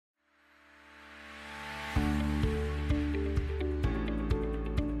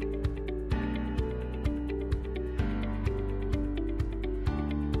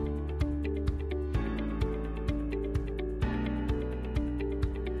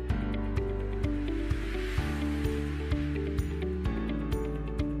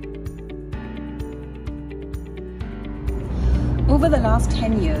Over the last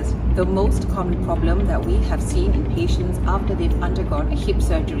 10 years, the most common problem that we have seen in patients after they've undergone a hip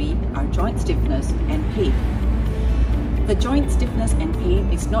surgery are joint stiffness and pain. The joint stiffness and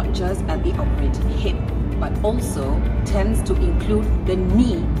pain is not just at the operated hip, but also tends to include the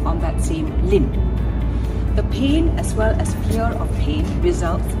knee on that same limb. The pain as well as fear of pain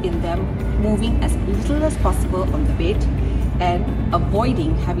results in them moving as little as possible on the bed and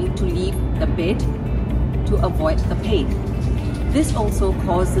avoiding having to leave the bed to avoid the pain. This also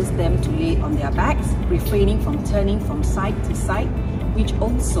causes them to lay on their backs, refraining from turning from side to side, which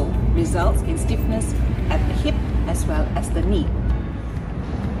also results in stiffness at the hip as well as the knee.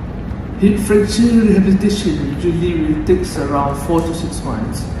 Hip fracture rehabilitation usually will take around 4 to 6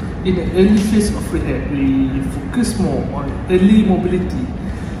 months. In the early phase of rehab, we focus more on early mobility,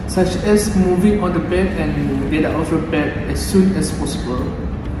 such as moving on the bed and get out of the bed as soon as possible.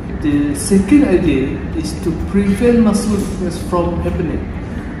 The second idea is to prevent muscle weakness from happening.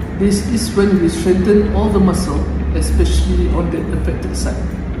 This is when we strengthen all the muscle, especially on the affected side.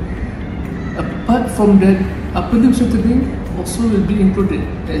 Apart from that, upper limb strengthening also will be included,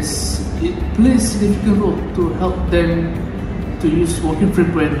 as it plays a significant role to help them to use walking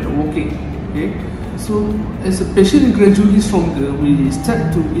frame when walking. Okay? So as the patient gradually stronger, we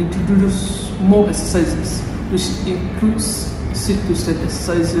start to introduce more exercises, which includes sit-to-stand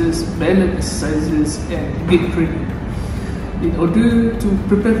exercises, balance exercises, and gait training, in order to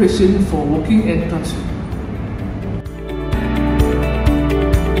prepare patient for walking and transfer.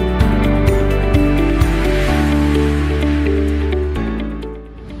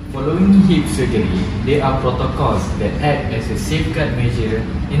 Following hip surgery, there are protocols that act as a safeguard measure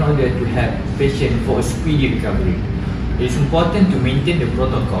in order to help patient for a speedy recovery. It is important to maintain the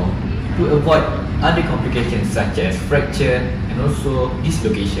protocol to avoid other complications such as fracture and also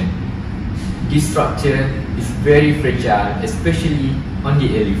dislocation. This structure is very fragile, especially on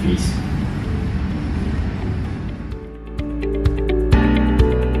the early phase.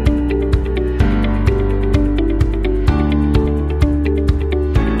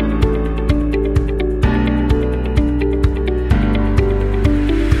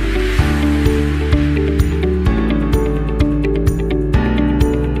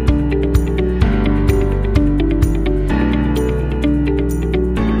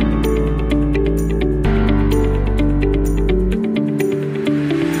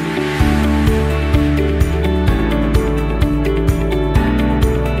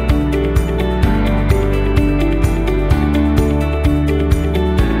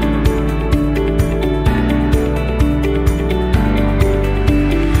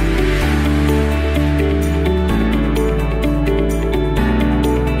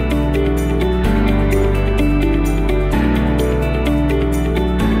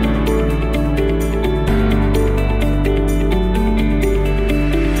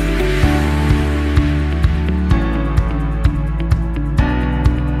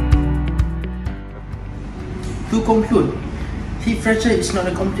 To conclude, hip fracture is not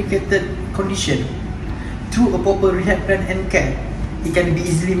a complicated condition. Through a proper rehab plan and care, it can be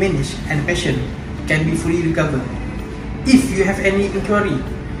easily managed and the patient can be fully recovered. If you have any inquiry,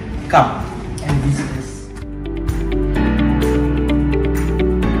 come.